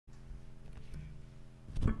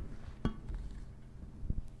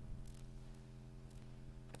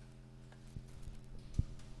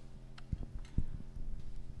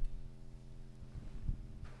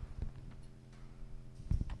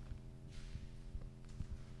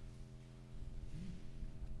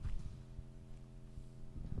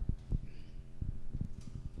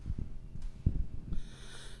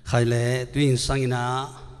ใครเล่ตัวอินสังอินา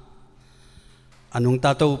อนุงต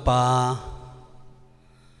าตูปา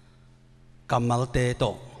กำมัลเตโต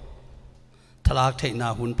ทลากเทนา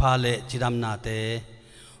หุนพาเลจิดำนาเต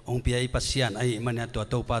องเปียปัสยานไอมันเนี่ยตัว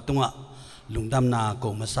ตูปาตุงะลุงดำนาโก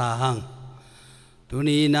มาซาหังตัว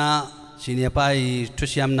นี้นะสิเนียไปทุ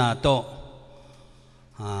ชยามนาโต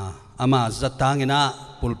อามาจัดตั้งนะ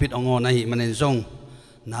ปุลปิดองอนะฮิมันเองจง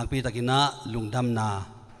นักพิตากินะลุงดำนา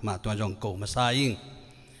มาตัวจงโกมาซาอิง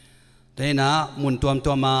แต่นะมุนตั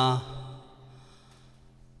วมา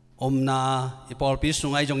อมนาอีปอลพิสุ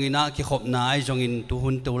งไอจงอินะกิขบนาไอจงอินตุหุ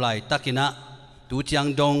นตุไลตักินะตุจียง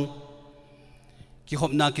ดงกิข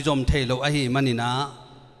บนากิจอมเทโลไอฮิมันนี่นะ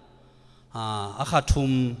อาคาทุ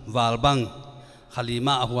มวาลบังขลีม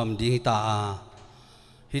าอหวมดีฮิตา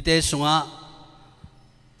ฮิเตสุงะ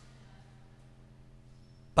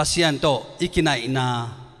ปัสยันโตอิกินาอินา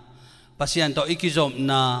ปัสยันโตอิกิจอม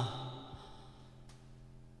นา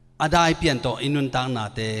อาได้เปลี่ยนโตอินุนตังนา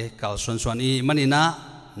เตกัลส่วนอีมันนี่นะ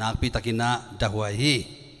นักพิตากินะดะหวยฮี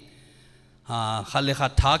ขัดเลขั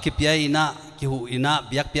ดท้ากิเปียอินะกิหูอินะเ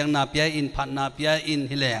บียกเปียงนาเปียอินพันนาเปียอิน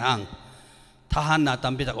ฮิเลหังทหารนาตั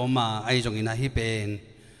มพิตากอมาไอจงอินะฮิเป็น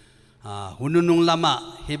หุนุนุงลามะ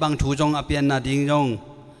ฮิบังทูจงอเปียนนาดิงจง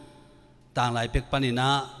ต่างหลายเป็กปนินะ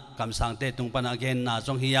กำสังเตตุงปนาเกนนาจ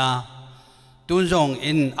งฮิยาตุนจง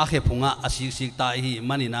อินอาเคพุงะอาศิกสิกตาฮิ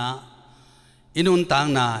มันนี่นะอินุนต่าง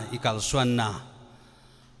นาอิกัลส่วนนา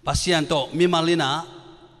ปัสยันโตมิมาลินา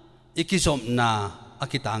อิกิจอมนาอา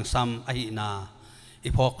กิตังซัมอาหินาอิ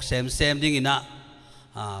พกเซมดิ้งอินะ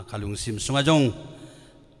กาลุงซิมสุงจง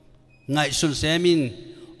ไงสุนเซมิน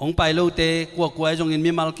องไปโลเตกัวจงอิน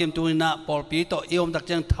มิมาลเกมตุนินะปอลปีโตอิอมตัก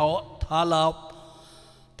จังท้าลาว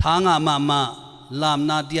ทางมาลาม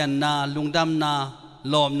นาเดียนนาลุงดำนา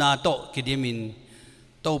ลอมนาโตกิดิมิน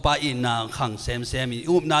โตปาอินนาขังเซมิน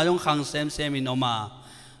อุบนาจงขังเซมินออกมา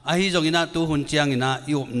อาหิจงอินะตูหุนเจียงอินะ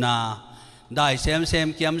อุบนาได้เซม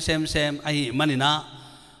เกียมเซมอาหิมันนี่นะ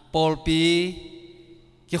ปอลปี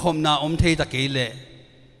กิขมนาอมเทตะเกเล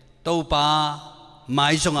โตปาไม้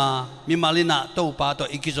จงมิมาลินะโตปาโต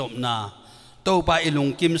อิกิจอมนาโตปาอิลุง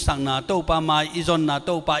กิมสังนาโตปาไม้อิจอนนาโต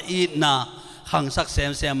ปาอีนาขังสักเซ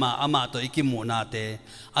มมาอามาโตอิกิมูนาเต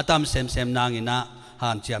อาตามเซมนางอินะหั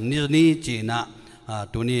นเจียมนี่จีนะ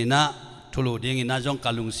ตัวนี้นะทุลุดิ้งอินะจงกา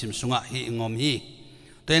ลุงซิมสุงะฮิงอมฮิ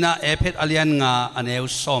ตัวนี้นะเอเพตอเลียนงาอันเอว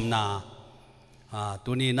สอมนา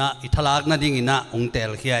ตัวนี้นะอิทลากนะดิ้งอินะองเต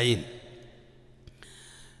ลเขียอิน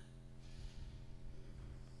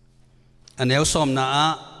อันเอวสอมนา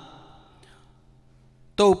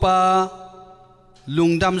โตปาลุ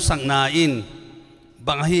งดำสังนาอิน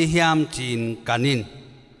บังฮิฮยามจีนกันิน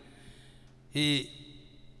ฮิ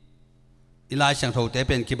อิลายสังโทเตเ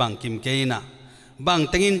ป็นกิบังกิมเกยนะบัง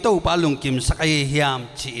เตงินโตปาลุงกิมสักฮิฮยาม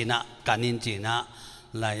จีนะกันินจีนะ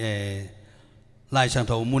ลายสังโ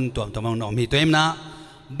ทมุนตัวมังนอมฮิตัวเอ็มนะ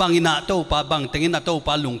บังอินะโตปาบังเตงินนะโตป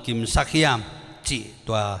าลุงกิมสักฮิฮยามจี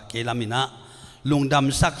ตัวเกลามินะลุงด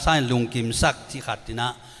ำสักไซลุงกิมสักจีขัดตินะ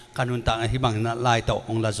กันุนตังฮิบังนะลายโตอ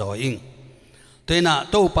งละจอยอิงตัวน่ะ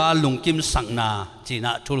โตปาลุงกิมสังนาจีน่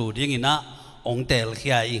ะทุลุดิ้งอินะองเตลเขี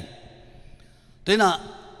ยอิงตัวน่ะ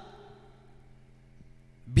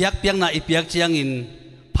เบียกเปียงน่ะอีเปียกเจียงอิน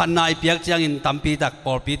พันน่ะอีเปียกเจียงอินตัมปีตักป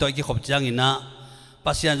อลปีตัวอีกขบเจียงอินนะ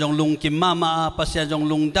ปัสยานจงลุงกิมมาปัสยานจง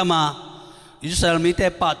ลุงดามาอิสราเอลมีแต่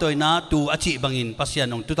ปะตัวน่ะตูอาชีบังอินปัสยาน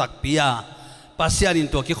จงตุตักปียาปัสยานิน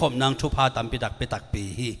ตัวกิขบนางทุพาตัมปีตักเปตักปี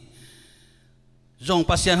ฮีจง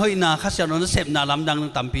ปัสยานห้อยนาข้าเสียนนเสพนาลำดัง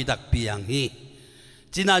ตัมปีตักปีอย่างฮี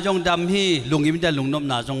จีน่าจงดำฮีลุงอิมได้ลุงนบ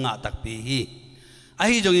นาจงงะตักปีฮีไอ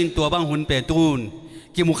ฮีจงอินตัวบังหุนเปตูน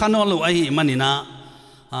กิมุขานอลูไอฮีมันนี่นะ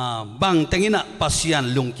บังเต็งินะปัสยาน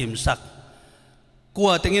ลุงกิมสักกัว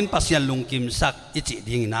เต็งินปัสยานลุงกิมสักอิจิ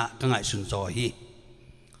ดิ้งนะกังไงสุนโซฮี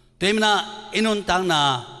ตัวมันนะอินุนตังนา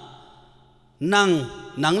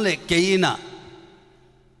นังเล็กเกยนะ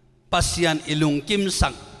ปัสยานอิลุงกิมสั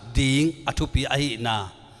กดิ้งอัทุปีไอฮีนะ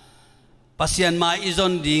ปัสยานมาอิจอ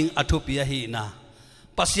นดิ้งอัทุปีไอฮีนะ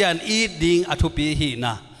Pasian i ding atupi hi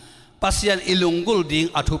na Pasian ilunggul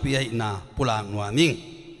ding atupi hi na pulang nuaming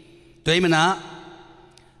Tuay mana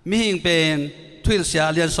mihing pen tuil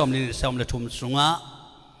siya lian som le tum sunga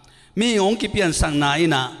mihing ong kipian sang na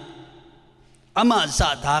ina ama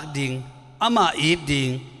za dak ding ama i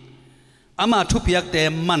ding ama tupiak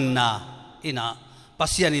te man na ina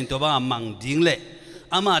Pasian in to ba mang ding le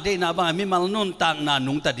ama de na ba mi mal nun tang na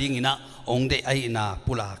nung ta ding ina ong de ai na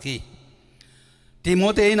pulakiติโม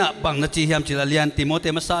เตนะบังนัจีฮิมจิลาเลียนติโมเต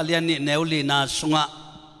มาซาเลียนนี่เนวลีนาสุงะ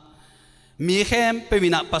มีแค่เป็นวิ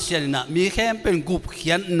นาปัสยานินะมีแค่เป็นกุบเขี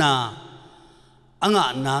ยนนาอ่าง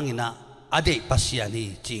นางอินะอดีตปัสยานี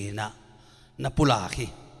จีนะนับปุลาคี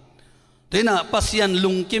thế na pasian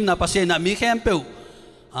lungkim na pasian na mi khem peu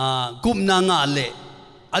gum na nga le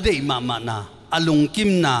adei ma na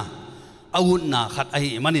alungkim na awun na khat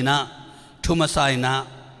ai manina thuma sai na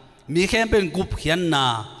mi khem pen gup khian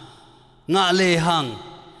na nga le hang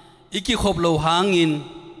iki khop lo hangin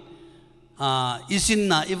isin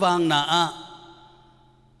na iwang na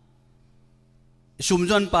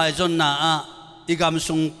sumjon pai jon na igam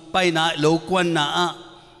sung pai na lo kwan na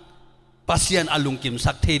pasian alungkim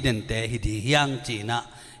sak the den te hi di hiang chi na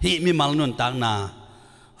hi mi mal nun tang na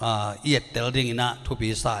yet tel ding na thu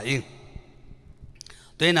pi sa ing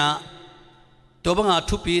toina to banga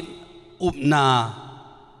thu pi na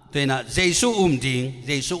toina jesu ding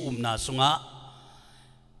jesu na sunga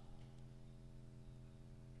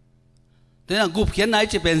toina gup khian nai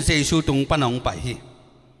che pen jesu tung panong pai hi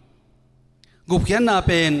gup khian na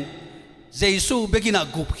pen jesu begina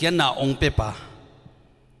gup khian na ong pe pa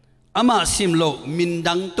ama simlo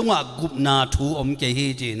mindang tunga gup na thu om ke hi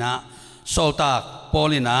ji na soltak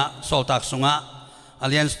polina soltak sunga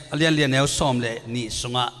alian lianel som le ni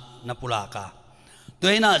sunga na pulaka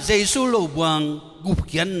toina jesu lo buang gup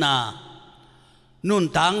khian na nun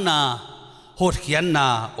tang na hot khian na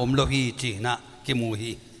om lo hi ji na ki mu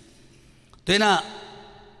hi toina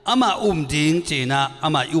ama ding ji na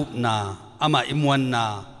ama yup na ama imwan na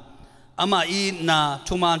ama i na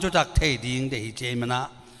thuman chu tak thei ding de hi je mana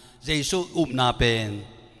jesu na pen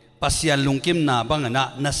pasian lungkim na bangana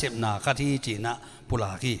nasep na khathi chi na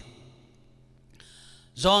pulaki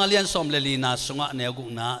zong alian som le li na sunga ne gu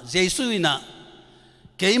na jesu ina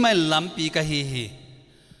ke mai lampi ka hi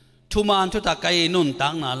thuman thu tak kai nun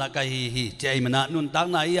tang na la ka hi je mana nun tang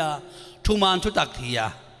na ya thuman thu tak thia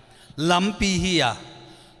lampi hi ya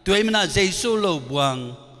toy mana jesu lo buang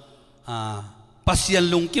pasian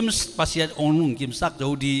lungkim pasian ong lungkim sak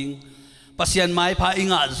do ding pasian mai pha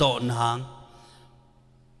inga zon hang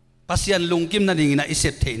pasian lungkim na ding na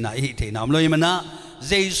iset the na hi the na loi mana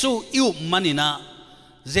jesu yu manina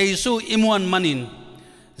jesu imwan manin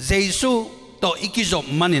jesu to ikizom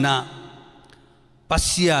manina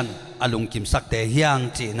pasian alungkim sak te hiang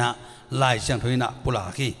chi na lai chang thoina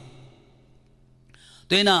pulaki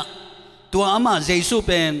toina tua ama jesu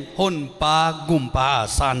pen hon pa gum pa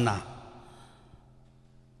san na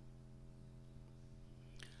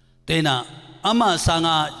tena ama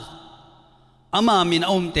sanga ama min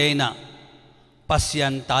tena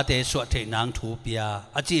pasian ta te so the nang thu pia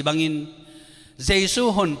achi bangin jesu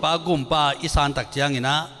hon pa gum pa isan tak chiang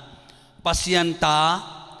ina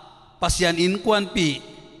pasian in kwan pi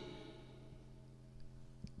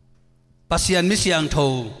pasian mi siang tho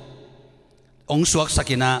ong suak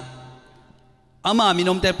sakina ama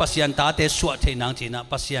minom te pasian ta te so the nang china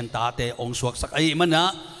pasian ta te ong suak sak ai mana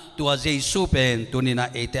tua jesu pen tunina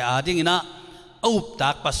ete ading ina up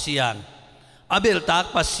tak pasian abel tak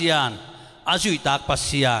pasian azui tak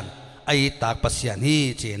pasian ai tak pasian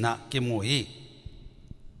hi chena kimui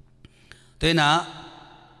tena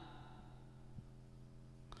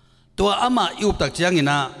tua ama up tak chiang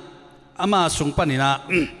ina ama sungpanina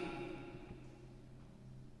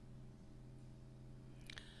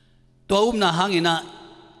tua na hangina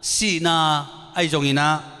sina ai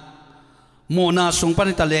jongina mona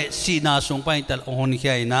sungpan tale sina sungpan tal ohon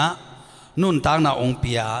khiai na nun tang na ong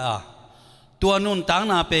pia tua nun tang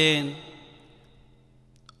na pen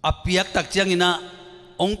apiak tak chiang ina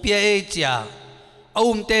ong pia e chia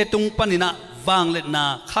te tung panina wang let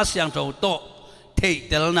na khasyang tho to thei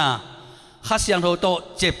tel na khasyang tho to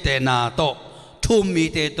chep te na to thum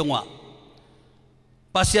mi te tungwa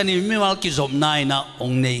pasian ni mi wal ki zom nai na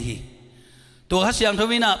ong nei hi to khasyang tho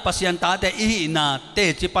wina pasian ta te i na te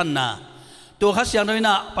chi pan na to khasyang tho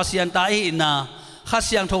wina pasian ta i na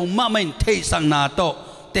khasyang tho ma main thei sang na to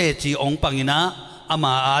te chi ong pangina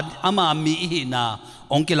ama mi hi na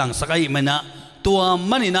ong kilang sakai mena tua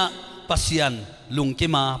manina pasian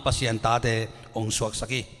lungkima pasian ta te ong suak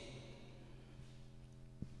saki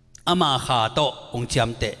ama kha to ong chiam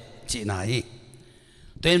te chi na hi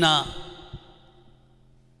toina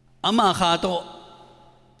ama kha to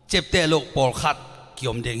chep te lo pol khat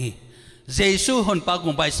kiom ding hi jesu hon pa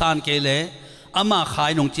gung pai san ke le ama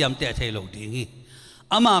khai nong chiam te the lo ding hi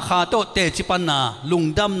ama kha to te chi pan na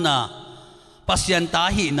lungdam na pasian ta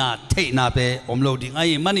hi na thei na pe om lo ding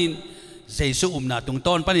ai manin jesu na tung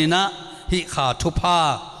ton panina hi kha thu pha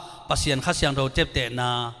pasian khasyang tho chep te na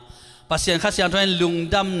pasian khasyang tho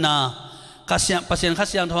lungdam na pasian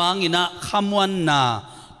khasyang tho angina khamwan na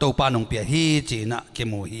to pa nong pia hi chi na ke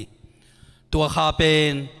mu hi tua kha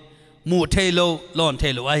pen mu thelo lon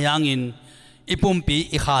thelo ayangin ipumpi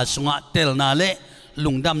i kha sunga tel na le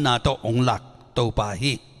lungdam na to ong lak to pa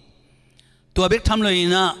hi tua bek tham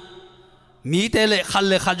loina มีเตเลขัด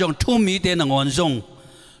เลขัดจงทุ่มมีเตนงอนจง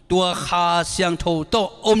ตัวขาเสียงโทโต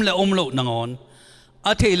อมโลนงอนอ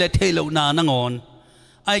าเทเลเทโลนางอน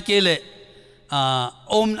ไอเกเล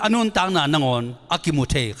อมอนุนตังนางอนอากิมุ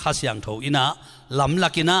เทขาเสียงโทอินะลำลั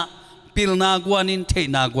กินะปิลนากวานินเท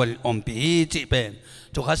นากวานินอมปีจิเป็น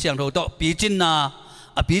ทุกขาเสียงโทโตปีจินนา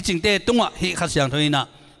ปีจิงเตตุงะฮิขาเสียงโทอินะ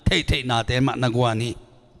เทนาเตมะนากวานี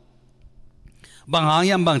บางหาง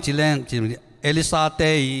ยามบางจิเลงจิเอลิซาเต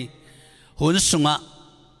หุนสุงะ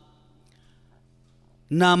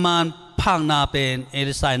นามันพังนาเป็นเอ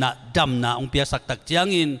ลิซานะดำนาองเปียสักตักจียง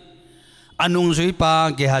อินอนุงสุยปา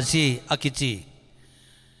เกฮาซีอากิจี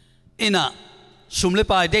อินะสุมเล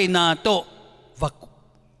ปาเดนาโตวัก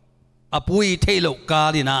อปุยเทโลกา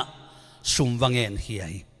ลินะสุมวังเงินเฮีย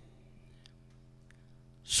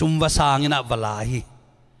สุมวาสางนะวลาฮี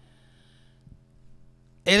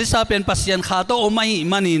เอลิซาเป็นปัสยันขาโตอไม่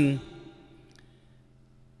มันิน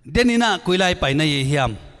เดนินะคุยไลไปในเฮีย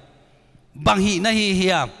มบางฮีในเฮี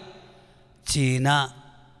ยมจีน่า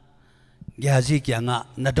ยาจิกยังอ่ะ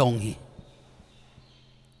นาดงฮี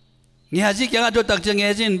ยาจิกยังอ่ะตัวตักจังเอ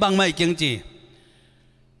จินบางไม่เก่งจี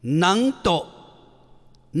นังโต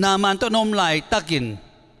นามันโตนมไหลตักิน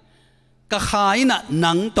กะขายน่ะ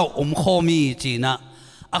นังโตโคมีจีน่ะ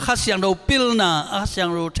อาคาเสียงเราปิลน่ะอาคาเสียง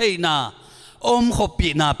เราเทน่ะขบปี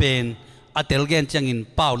นาเป็นอัตเตลเกนจังอิน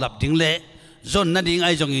เป่าหลับดิ้งเละจนนั่นดิ้งไอ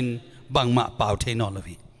จงอินบางมาเป่าเทนอล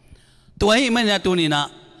วีตัวให้มันเนี่ยตัวนี้นะ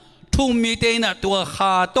ทุ่มมีเตนะตัวข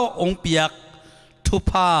าโตองเปียกทุ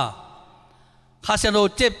พาข้าเสียงเรา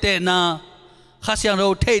เจ็บเตนะข้าเสียงเรา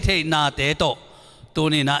เทนาเตโตตัว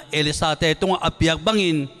นี้นะเอลิซาเตตัวอเปียกบาง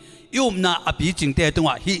อินยุมนะอปีจิงเตตัว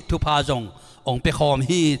ฮิทุพาจงองเปคอม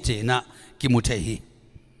ฮิเจนะกิมุเทฮิ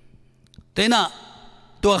เตนะ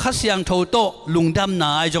ตัวข้าเสียงโทโตลุงดำนา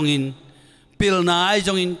ไอจงอินปิลนาไอจ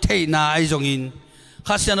งอินเทนาไอจงอิน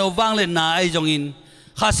ข้าเสียงเราวางเล่นนาไอจงอิน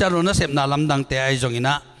ข้าเสียงเราน่าเสพนาลำดังเตไอจงอินน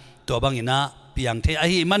ะตัวบางอินนะเปียงเทไอ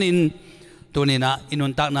ฮิมันอินตัวนี้นะอินุ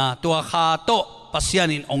นตักนะตัวข้าโตปัสยา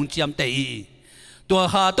นินองเจียมเตอีตัว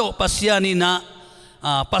ข้าโตปัสยานินนะ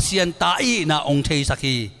ปัสยันตาอีนะองเทสัก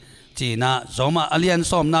ฮีจีนะจอมาอเลียน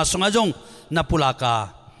สอมนะสงะจงนับปุลากา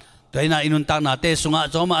ตัวนี้อินุนตักนะเตสงะ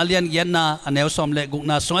จอมาอเลียนเย็นนะอันเอวสอมเล็กุก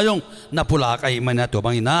นะสงะจงนับปุลากาอีมันนะตัวบา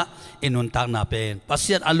งอินนะอินุนตักนะเป็นปัส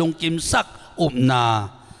ยันอลุงกิมสักนา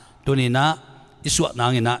ตัวนี้นะอิสวะนา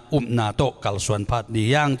งอินะนาโตกัลส่วนพัดดี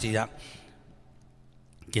ยังจียัง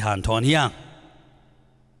กิหันทอนยัง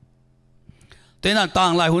ตัวนั้นต่าง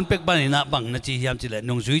หลายหุ่นเป็กบ้านนี่นะบังนะจียามจีเลยน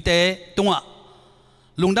งจุยเตตัว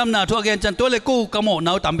ลุงดำนาทั่วแกนจันตัวเล็กกู้กระโมนเอ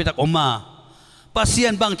าตามไปตักอมมาปัสยั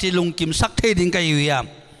นบางจีลุงกิมสักเทดิงไกอยู่ยาม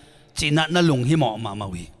จีนัดนั่นลุงหิมอมา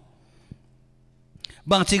วี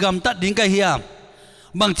บางจีกำตัดดิงไกเฮียม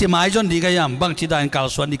บางจีหมายจนดิงไกยามบางจีได้กัล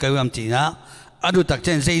ส่วนดิงไกยามจีนะอดุตักเจ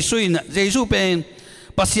นเจสุยนะเจสุเป็น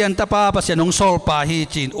ปัสยันตาปาปัสยันองโซลปาฮี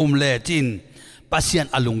จีนเลจีนปัสยัน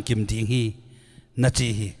อลุงกิมดิงฮีนัจี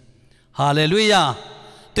ฮีฮาเลลูยา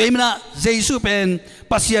ตัวเองนะเจสุเป็น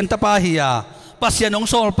ปัสยันตาปาฮียาปัสยันอง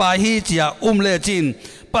โซลปาฮีจียเลจีน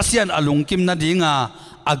ปัสยันอลุงกิมนัดิงา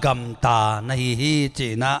อากมตานะฮีจี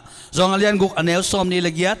นะจงอเลียนกุกอันเอลสอมนี่ล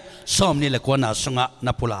ะเกียรสอมนี่ละกวนนาสงะ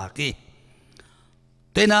นับปุลากี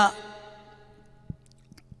เตนะ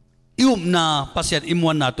ยุมนาปัสยันอิม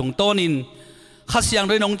วันนาตุงโตนินข้าเสียง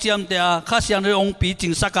ด้วยองเจียมเตียข้าเสียงด้วยองปีจิ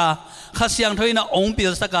งสกาข้าเสียงด้วยนะองปี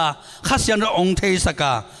สกาข้าเสียงด้วยองเทสก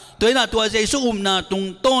าตัวนั้นตัวเจสุอุมนาตุง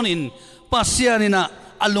โตนินปัสยันนี่นะ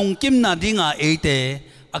อลุงกิมนาดิงาเอเต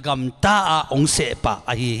อากมตาองเสปะ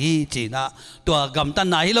อหิฮิจีนะตัวอากมตา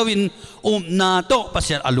นาฮิโลวินนาโตปัส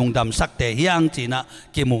ยันอลุงดำสักเตฮิยังจีนะ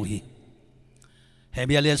กิมูฮิเฮ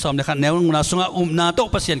บีเลียนสอมเลยค่ะแนวนาสงะนาโต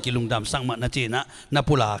ปัสยันกิลุงดำสังมานาจีนะนา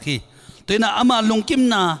ปุลาคีตัวนั้นอามาลุงกิม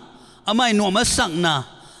นาอามาอินัวมาสังนา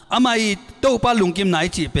อามาอิโตปาลุงกิมนาอิ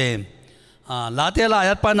จีเป็นลาเตลา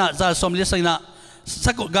ยัดปานะจะสอมเลยสังนะ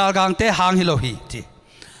สักกาลังเตหางฮิโลฮิจี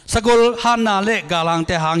สักกลฮันนาเละกาลังเ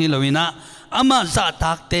ตหางฮิโลวินะอามาจัต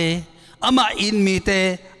ตักเตอามาอินมีเต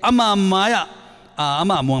อามาไม้อา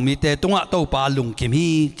มาม่วงมีเตตรงโตปาลุงกิมฮี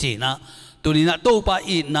จีนะตัวนี้นะโตปา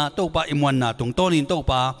อินนะโตปาอิมวันนะตรงโตนี้โต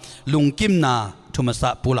ปาลุงกิมนะทุมาสะ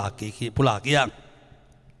ปุลากียัง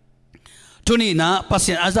ตัวนี้นะปัส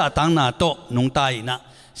ยันอาซาตังนะโตนงตายนะ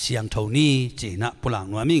เสียงเท่านี้จีนะปุลาง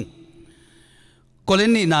นัวมิงก็เลย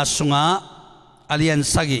นี่นะสงะอเลียน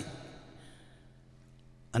สักิ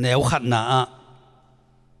อันนี้เอาขัดนะ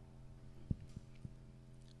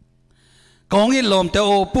กองอินลมเตโอ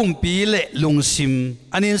ปุ่มปีเละลุงซิม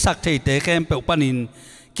อันนี้สักเทเตแคมเปปนิน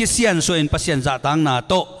กิเซียนส่วนปัสยันอาตังนะ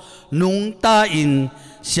โตนงตาอิน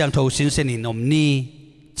เสียงเท่าสินเซนินอมนี้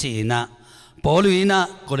จีนะพอลุยนะ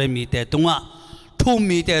ก็เลยมีแต่ตรงว่าท ทุ่ม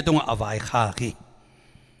มีแต่ตรงอวัยขากี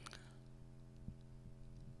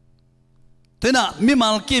ตัวน่ะมีมั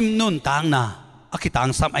ลกิมนุนต่างน่ะอากิต่าง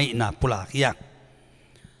ซ้ำไอ้น่ะปุลากี้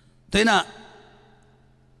ตัวน่ะ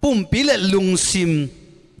ปุ่มปีเล็ดลุงซิม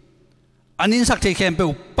อันนี้สักทีแค่เป็น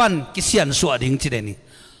ปั้นกิเซียนสวดดิ่งจีเดนี่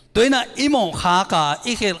ตัวน่ะอีโมขากา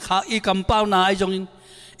อีเขขาอีกำเป้าน่ะไอ้จงอิน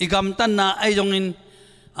อีกำตันน่ะไอ้จงอิน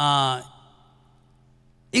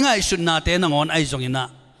อีง่ายสุดน่ะเตนังอนไอ้จงอินน่ะ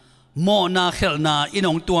โมน่ะเขลน่ะอีน้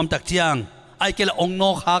องตัวมตักเจียงไอ้เกลองโน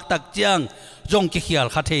ขากตักเจียงจงกิเขียล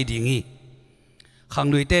ขัดเฮดิ่งขัง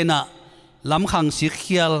ด้วยเตน่ะลำขังสิเ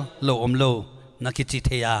ขียลโลอมโลนักกิจิเ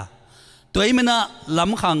ทียตัวอีมันน่ะล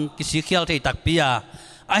ำขังกิสิเขียลเทตักปีย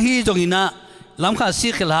อาฮีจงอินะลำขังสิ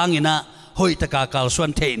เขียลหางอินะหอยตะกากาลส่ว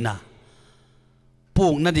นเทน่ะปุ่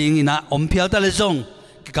งนั่นเองอินะอมเพียวตะเลจง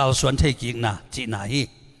กาลส่วนเทกิงน่ะจีน่ะฮี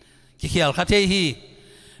กิเขียลขัดเทฮี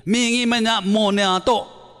มีงี้มันน่ะโมเนอาโต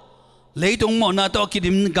เลยตรงโมนาโตกิดิ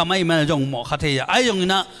มกำไอมันจงโมขัดเทียไอจงอิ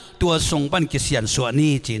นะตัวทรงปันกิเซียนส่วน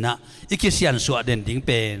นี้จีน่ะอีกิเซียนส่วนเด่นดิ่งเ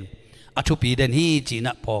ป็นอัทุปีเด่นฮีจีน่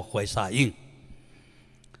ะพอควยสายิง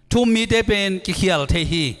ทุ่มมีเตเป็นกิเขียลเท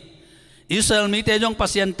ฮีอิสราเอลมีเตจงปั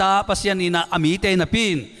สยันตาปัสยันอินะอามีเตนะปิ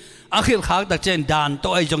นอาคิลขากตักเจนดานโต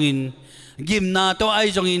ไอจงอินกิมนาโตไอ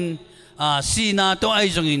จงอินซีนาโตไอ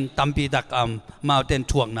จงอินตัมปีดักมาเต็น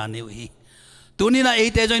ทวงนานิวฮีตัวนี้นะเอ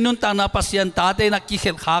เตจงอินุนตังนาปัสยันตาเตนะกิเขี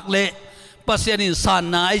ยลขากเละปัสยันอินสาน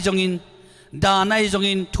นาไอจงอินดานไอจง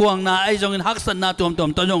อินทวงนาไอจงอินฮักสันนาตัวม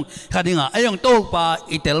ตัวจงขัดดิงไอจงโตปา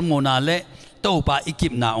อิเตลโมนาเละโตปาอิกิ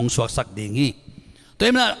มนาองสวกสักดิงฮีตัว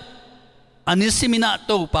นี้นะอันนี้สิมินะโ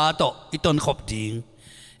ตปาโตอิตอนขบดิง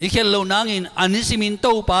อีกแค่เรานั่งอินอันนี้สิมินโต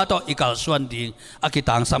ปาโตอีกาลส่วนดิงอากิ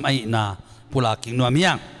ตังสามไอนาปุลากิงนัวมี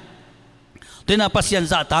ยังตัวน่ะปัสยัน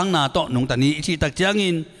จะตังนาโตนุงตันนี้ที่ตักจังอิ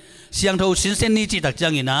นเสียงทูสินเซนนี้ที่ตักจั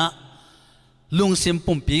งอินนะลุงซิม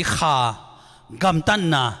ปุ่มปีขากำตัน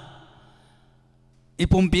นาอี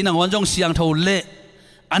ปุ่มปีนังวันจงเสียงทูเละ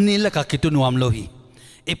อันนี้ละก็คิดตุนวามโลหิ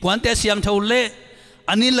อีปวนเตเสียงทูเละ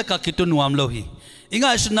อันนี้ละก็คิดตุนวามโลหิอิงา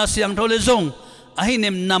สุนัขเสียงโทรเลซงอาหิเน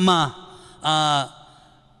มนามา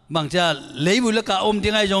บางจะเลบุลกาอม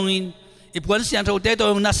ดิ้งไอจงอินอีพวนเสียงโทรเตตัว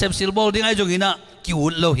นักเซฟซิลบอลดิ้งไอจงอินะกิว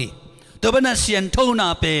โลหิตัวเป็นนักเสียงโทรนา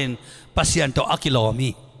เป็นปัสยันโตอากิโลมี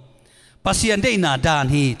ปัสยันได้นาดาน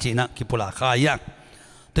ฮีจีนักกิปุลาขาย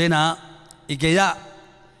ตัวน่ะอีกอย่าง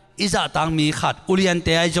อิจาตังมีขัดอุเลียนเต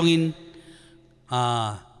ไอจงอิน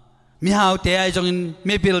มีฮาวเตไอจงอินเม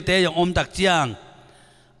เปิลเตยองอมตักเจียง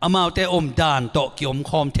อามาเตอมดานโตกิอม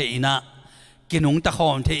คอมเทอินะกินุงตะคอ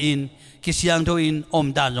มเทอินกิเสียงโทอินอม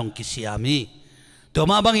ดานจงกิเสียมีตัว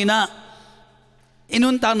มาบังอินะอินุ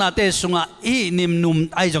นตานาเตสุงะอีนิมนุม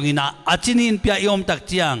ไอจงอินะอาจินินเปียอมตักเ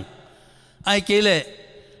จียงไอเกเล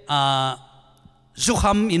สุข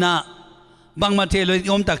ามอินะบางมาเทเลย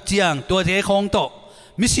อมตักเจียงตัวเทของโต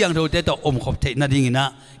มิเสียงโทเตโตอมขบเทนาดิ่งอินะ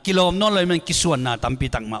กิโลมนอนเลยมันกิส่วนนาตัมปี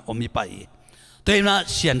ตังมาอมมีไปตัวอินะ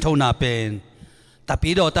เสียงโทนาเป็นแต่ปี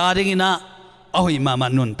โดตาดิ่งนะเอาหิมา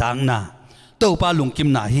นุนตังนะตัวปลาลุงกิม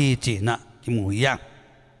นาฮีจีนะกิมูยัง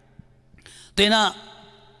ตัวน่ะ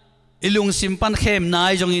อิลุงซิมปันเข้มนา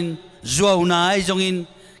ยจงอินจัวนายจงอิน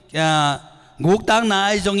งูตังนา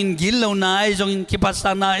ยจงอินกิลโลนายจงอินคิปัส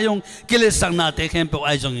ตังนายจงกิเลสังนาเตเข้มเปไอ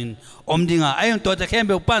จงอินอมดิ่งไอจงตัวเตเข้มเ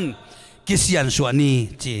ปปันกิเสียนส่วนนี้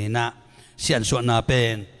จีนะเสียนส่วนนาเป็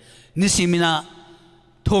นนิสิมินะ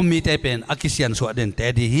ทุ่มมีเตเป็นอากิเสียนส่วนเด่นแต่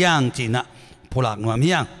ดียังจีนะพูลักนัวมี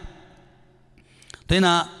ยังตัว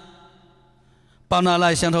น่ะปานาไล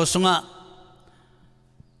เสียงทศงะ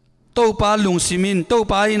โตปาลุงซิมินโต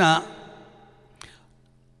ปาอินะ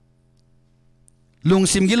ลุง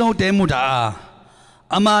ซิมกิโลเตมุดา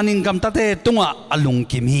อามานิงกำตัดเตตุงะอลุง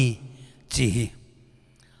กิมฮีจี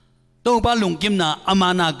โตปาลุงกิมนาอามา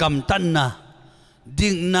นากำตันนา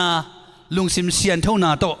ดิ่งนาลุงซิมเสียนเท่านา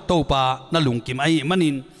โตปานาลุงกิมไอมันิ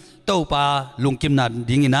นโตปาลุงกิมนา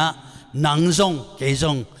ดิ่งนะนังจงเกจ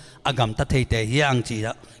งอากำตัดเทเตยังจีล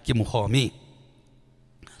ะกิมุขมี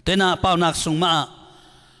แต่น่ะเป้านักสุมา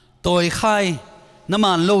ตัวไข่น้ำ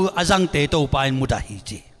มันโลอาจังเตโตไปมุดาฮิ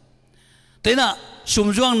จีแต่น่ะสุ่ม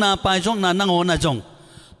จวงน่ะไปจงน่ะนังโอน่ะจง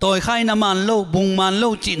ตัวไข่น้ำมันโลบุงมันโล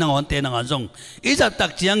จีนังโอนเตนังจงอีจัดตั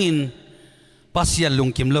กจียงอินปัสยานลุง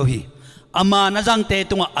กิมโลหิอามาน่ะจังเต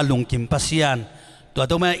ตุงะลุงกิมปัสยานตั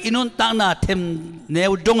วแม่อินุนตังน่ะเทมเน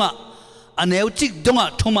วดงะอันเอวจิกดงะ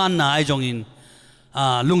ทุมันนาไอจงอิน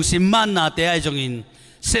ลุงซิมมันนาเตไอจงอิน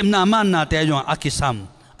เซมนามันนาเตไอจงอากิซัม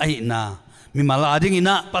ไอนามีมาลาดิ่งอิน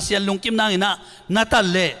ะปัสยันลุงกิมนางอินะนาตัล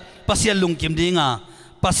เล่ปัสยันลุงกิมดิ่งอ่ะ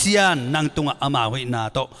ปัสยันนางตุงอามาวินา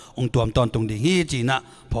โตองตัวมตอนตุงดิ่งฮีจีนะ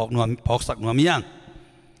พอกนวมพอกสักนวมยัง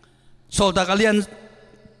โซตากเลียน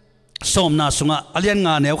สมนาสุงะเลียนง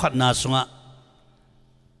าเนวขัดนาสุงะ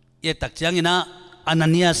เอตักเจียงอินะอานา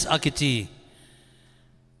นียสอากิจี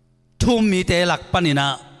ทุ่มมีเตลักปันินะ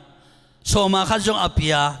โซมาขัดจงอภิ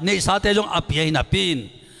ยาในสาเตจงอภิยาหินาปิน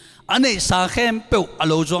อันนี้สาเข้มเปิวอโ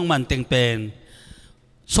ลจงมันเต็งเป็น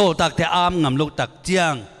โซตักเตอามงำลูกตักเจีย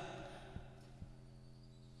ง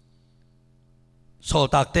โซ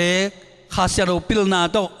ตักเตข้าเสียรูปิลนา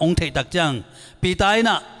โตองเทตักเจียงปีตายน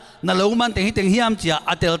ะนั่นลูกมันเต็งฮิเฮียมเจีย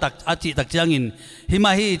อาเตลตักอาจิตักเจียงอินหิม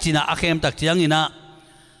าฮิจีนะอาเข้มตักเจียงอินะ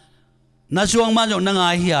นาจวงมันจงนางอ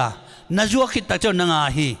าฮิยานาจวงคิดตักเจ้านางอา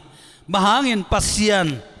ฮิบางอินปัสยาน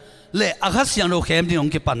เละอาคัสยังโลเข้มที่อง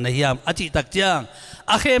ค์กิปันในยามอาจิตักเจียง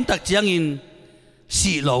อาเข้มตักเจียงอิน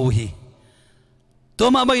สีโลหิตัว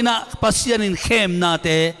มาไม่นะปัสยานินเข้มนาเต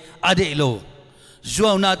อเดโลจว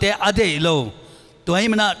งนาเตอเดโลตัวให้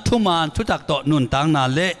มันนะทุมานทุตักโตนุนตังนา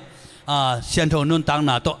เละเชียนโทนุนตังน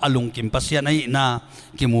าโตอลุงกิมปัสยานินา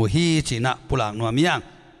กิมูฮีจีนะปุลังนัวมียัง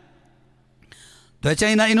ตัวใจ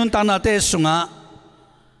นะอินุนตังนาเตสุงะ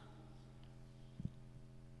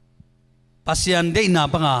Pasian de na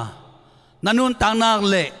banga nanun tang nak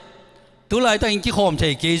le tulai ta inki khom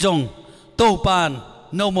thei ke jong to pan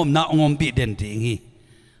no mom na ongom pi den ding hi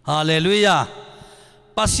hallelujah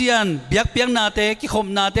Pasian biak piang na te ki khom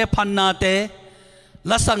na te phan na te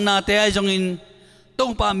lasang na te ai jong in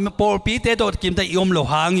tong pa por pi te dot kim ta yom lo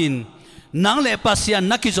hangin nang le Pasian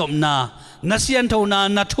na ki jom na na sian tho na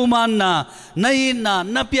na thuman na nai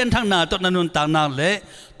na pian thang na to nanun tang nak le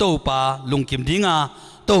to pa lungkim dinga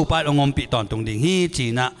โตไปองค์ปีตอนตรงดิ่งฮีจี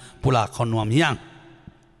นะปุลาคนนวมเฮียง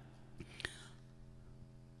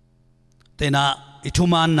แต่นะอิทุ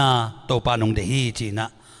มันนะโตปานงเดฮีจีนะ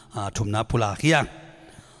ทุมนะปุลาเฮียง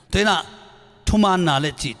แต่นะทุมันนะเล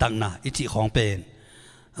จีตังนะอิจีของเป็น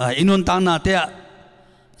อินุนตังนะเตะ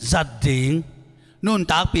จัดดิ่งนุน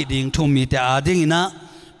ตากปีดิ่งทุมมีแต่อาดิ่งนะ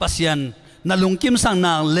ปัสยันนลุงกิมสังน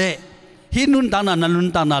าเลฮินุนตังนะนลุน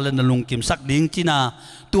ตังนะเลนลุงกิมสักดิ่งจีนะ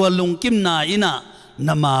ตัวลุงกิมนาอินะน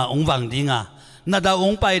ามาองวังดีงานาดาอ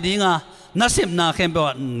งไปดีงานาเสพนาเข้มไป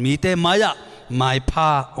ว่ามีเตมายะไม่พา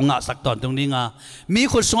องอาสักตอนตรงนี้งามี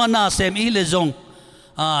คนสวนนาเสมอีเลจง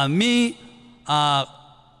มี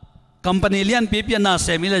คัมปานีเลียนปีเปียนาเส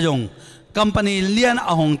มอีเลจงคัมปานีเลียน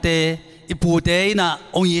อาหงเตอิปูเตนะ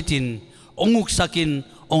องยีจินองอุกสักิน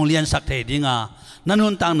องเลียนสักเทดีงานันหุ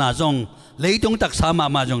นตังนาจงเลยตรงตักสา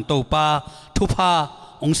มาจงโตปาทุพา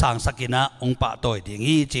องสังสักินะองปะโตยดี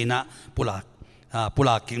งี้จีนะปุลาปุล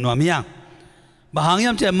ากิงนัวมียังบางย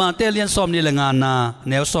ามเจมาเตเลียนซ้อมนี่แหละงานนา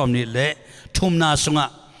แนวซ้อมนี่แหละทุ่มนาสุงะ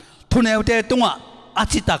ทุนแนวเตตุงะอา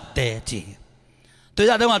จิตักเตจีตัวอ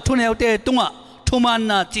ย่างเดียวว่าทุนแนวเตตุงะทุมัน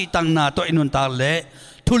นาจีตังนาตัวอินุนตาเละ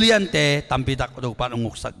ทุเรียนเตตัมปีตักตุปานองุ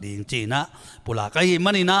กสักดิ่งจีนะปุลาก็ฮิมั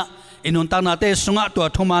นนี่นะอินุนตานาเตสุงะตัว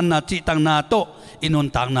ทุมันนาจีตังนาโตอินุน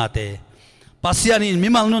ตานาเตปัสยานินมิ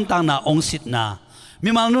มังนุนตานาองสิทนามิ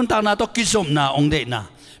มังนุนตานาโตกิจมนาองเดนา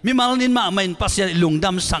มีมัลนินมาไม่ปัสยาลุงด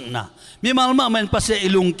ำสังนะมีมัลมาไม่ปัสยา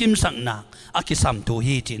ลุงกิมสังนะอากิสัมทู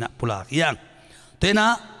ฮีจีนะปุลากียังเตนะ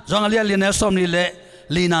จงเลียนเลียนสมนี่เละ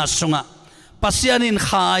ลีนาสุงะปัสยานินข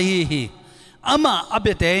าฮีอามาอเบ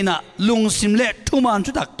เตนะลุงสิมเละทุมัน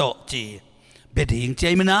จุดักโตจีเบดิงเจ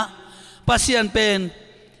มินะปัสยานเป็น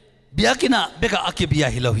เบียกินะเบกอากิเบีย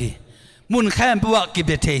ฮิโลฮีมุนแคมปวะกิเบ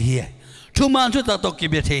เทฮีทุมันจุดักโตกิ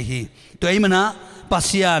เบเทฮีตัวเองนะ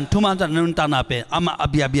Pasian tuman tan nun tanape ama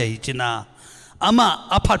abia hicina ama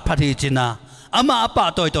apat phat hicina ama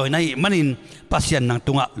apa toy nai manin Pasian nang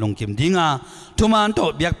tunga lungkim dinga tuman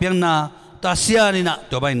to biak piang na ta sianina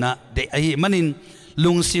to bai na de ai manin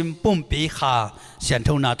lungsim pumpi kha sian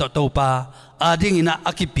thona to pa ading ina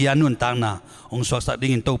akipia nun tang na ong swak sak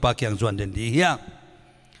dingin to pa kyang zuan den di hiang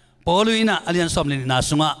poluina alian som ni na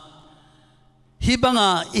sunga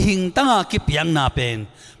hibanga ihing tanga kipiang na pen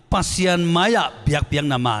Pasian maya biak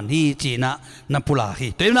piang naman hi China na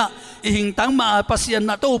pulahi. Tuyo na ihing tang ma Pasian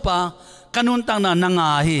na to pa kanun tang na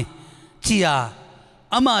nangahi chia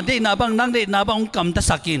ama de na bang nang de na bang kam ta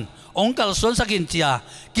sakin ong kal son sakin chia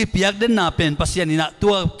kipiak den na pen Pasian ina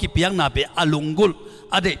tua kipiak na pe alunggul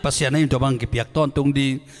ade Pasian na to bang kipiak ton tung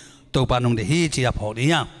di to pa nong de hi chia pho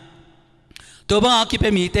di ya to bang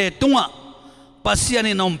kipe mi te tunga Pasian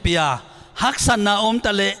ni nom pia haksan na om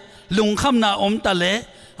tale lungkham na om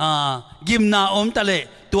taleกิมนาอมตะเล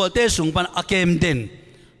ตัวเตสุงปันอาเกมเด่น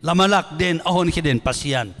ลามาลักเด่นอหอนขี้เด่นปัส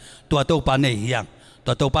ยานตัวโตปานเนียงตั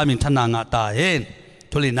วโตปานมินทนางาตาเห็น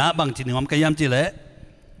ทุลินะบางจีนงอมกยามจีเละ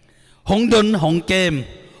หงดนหงเกม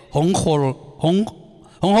หงโคลหง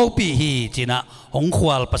โฮปีฮีจีนะหงคว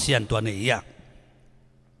าลปัสยานตัวเนียง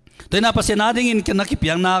แต่นาปัสยานาดิ่งอินกันนักเปี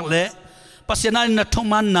ยงนักเละปัสยานานักทุ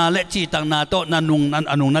มันนาเละจีตังนาโตนันุงนัน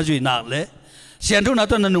อนุงนาจุยนักเละเสียนทุนนา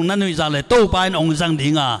ตัวนันุงนันนุยจาเละโตปานองจัง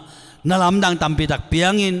ดิ่ง nalam dang tampi tak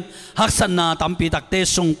piangin haksan na tampi tak te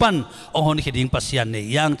sungpan ohon hiding pasian ne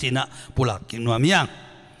yang cina pulak king nuam yang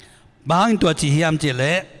bahang tua ci hiam ci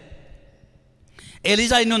le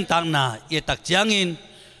Elizai nun tang na ye tak jiangin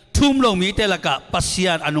thum lo mi te laka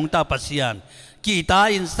pasian anung ta pasian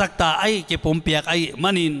kita in sakta ai ke pompiak ai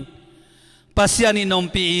manin pasian in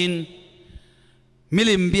nompi in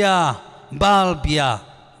milimbia balbia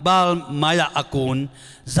bal maya akun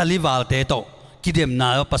zalival te to kidem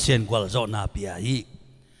na pasien gwal zo na pia hi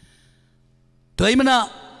toy mana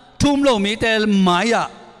thum lo mi te maya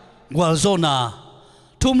gwal zo na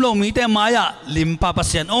thum lo mi te maya limpa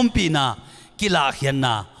pasien ompi na kila hian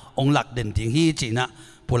na ong lak den ting hi chi na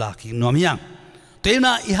pula ki nom yang toy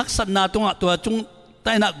na i haksan na tunga tua chung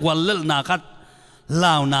tai na gwal lel na khat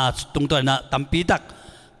lao na tung toy na tampi tak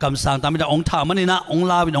kam sang tampi da ong tha mani na ong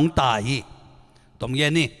la win ong tai hi tom ye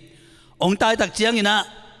ni ong tai tak chiang ina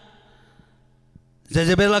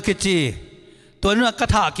Jezebel kiciตัวนู้นกระ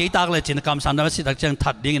ถากีตากเลยจินกรรมสามดาวสิตักเชียง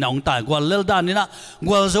ถัดดิ้งนะองตายกวลเล่ด้านนี้นะก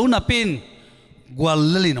วลโซนับปินกวล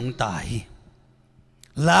เล่นองตาย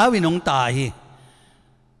ลาวินองตาย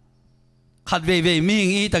ขัดเว่ยมิง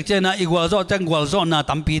อีตักเชียงนะอีกวลโซจังกวลโซน่ะ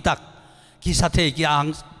ตั้มปีตักกิสัตเทกิ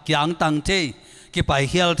อังตังเทกิไป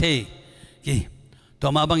เฮียลเทกิตัว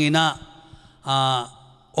มาบังอินะ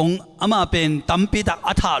องอามาเป็นตั้มปีตัก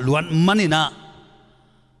อัฐาล้วนมันนี่นะ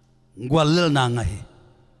กวลเล่นนางไง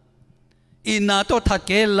อินาโตทัดเ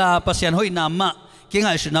กลาปัสยันหอยนามะเก่งไอ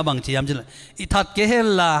สุนับังจียามจิลอิทัดเก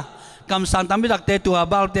ลากำสังตามไปตักเตตัว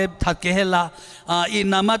บาลเตทัดเกลาอิ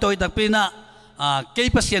นามะตัวตักปีนะเกี่ย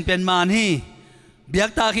ปัสยันเป็นมันฮีเบียก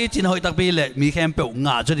ตาขี้จินหอยตักปีเลยมีแคมเปิลง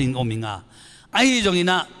าจุดิงอมิงาไอ้จงอิ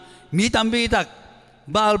นะมีตามไปตัก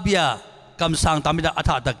บาลเบียกำสังตามไปตักอัฐ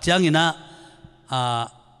ตักจังอินะ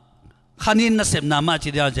ขันินนัสเซมนามะจิ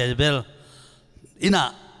เดียเจเบลอินะ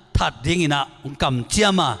ทัดดิ้งอินะองกำเจีย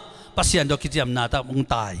มาPasian do kita menata ong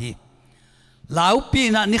tai, lau pi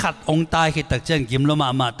na ni kat ong tai kita jen gim lo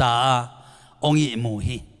ma ta ong i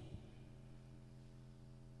muhi.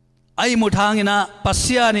 Ai mutang ina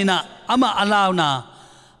pasian ina ama alau na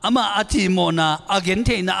ama ati mo na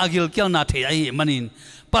agente na agil kiel na te ai manin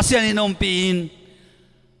pasian inom piin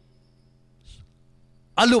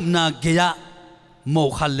alum na geya mo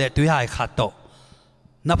khalle tu hai khato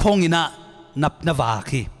na phong ina nap na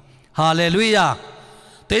vaki hallelujah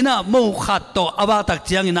แต่น่ะมู่ขัดต่ออาบาตักเ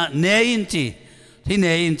จียงน่ะเนยินจีที่เน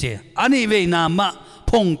ยินจีอันนี้เวนามะ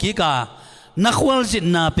พงกิกานักวัลจิต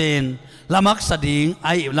นาเป็นละมักสดิงไอ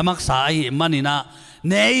ละมักสายมันนี่นะ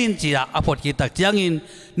เนยินจีอะอภพกิตักเจียงอิน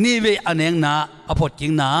นี่เวอันเองนะอภพกิ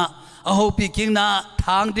งนะอโหปีกิงนะท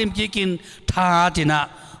างดิมกิกินทาจีนะ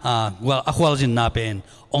ว่าอวัลจิตนาเป็น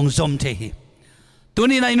องค์สมเทหิตัว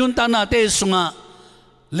นี้ในนุนตานาเตสุงะ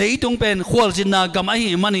เลยตรงเป็นขวลจินนากำไอ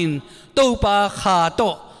มันนินตัวปลาขาโต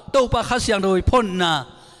ตัวปลาข้าเสียงโดยพ้นนะ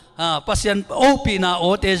ปัสยันโอปีนาโอ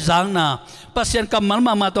เตจังนะปัสยันกำมัน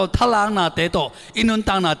มาโตทลางนาเตโตอินุน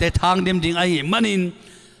ตังนาเตทางเดิมดิ่งไอมันนิน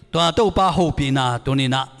ตัวปลาโอปีนาตัวนี้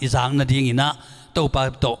นะอิจังนาดิ่งนะตัวปลา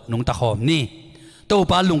โตนุงตะหอมนี่ตัว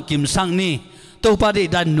ปลาลุงกิมซังนี่ตัวปลาได้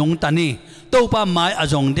ดันนุงตานี่ตัวปลาไม้อ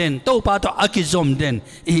จงเด่นตัวปลาตัวอากิจอมเด่น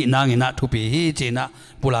อีนางอินะทุปีฮีจีนะ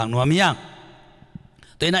ปุลางนัวมียัง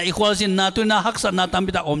แต่น่ะอีกคนสินน่ะตัวน่ะฮักษณะตามไป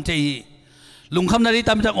ตักอมเทฮีลุงคำนาดีต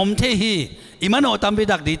ามไปตักอมเทฮีอิมันโอตามไป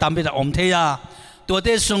ตักดีตามไปตักอมเทียตัวเต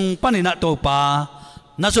สุงปันน่ะตัวปา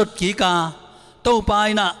น่ะสุดกีกาตัวปา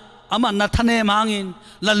น่ะอามันน่ะทะเนมังอิน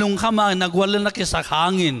ละลุงคำมาน่ะกวนเล่นนักกิสขา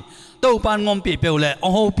งอินตัวปานงมปีเปลเลยโอ้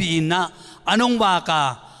โหปีอินน่ะอันองวากา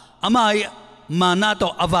อามามาน่ะตัว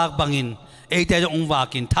อวากบังอินเอเตจองวา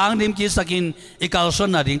กินทางดิมกิสักินอีกาลส่วน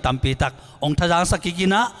น่ะดิ่งตามปีตักองทะจางสักกิน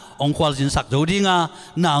นะองควาลจินสักโจดิ่งอ่ะ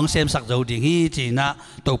นางเซมสักโจดิ่งฮีจีนะ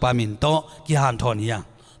ตัวปามินโตกิฮันทอนียัง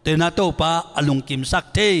แต่น่ะตัวปาอลุงกิมสัก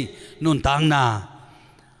เทนุนตังนา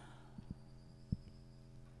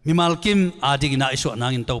มิมาลกิมอาดิกินะอิสวนา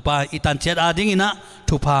งอินตัวปาอิตันเจ็ดอาดิกินะ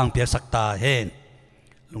ทุพังเปียกสักตาเห็น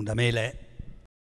ลุงดาเมเล่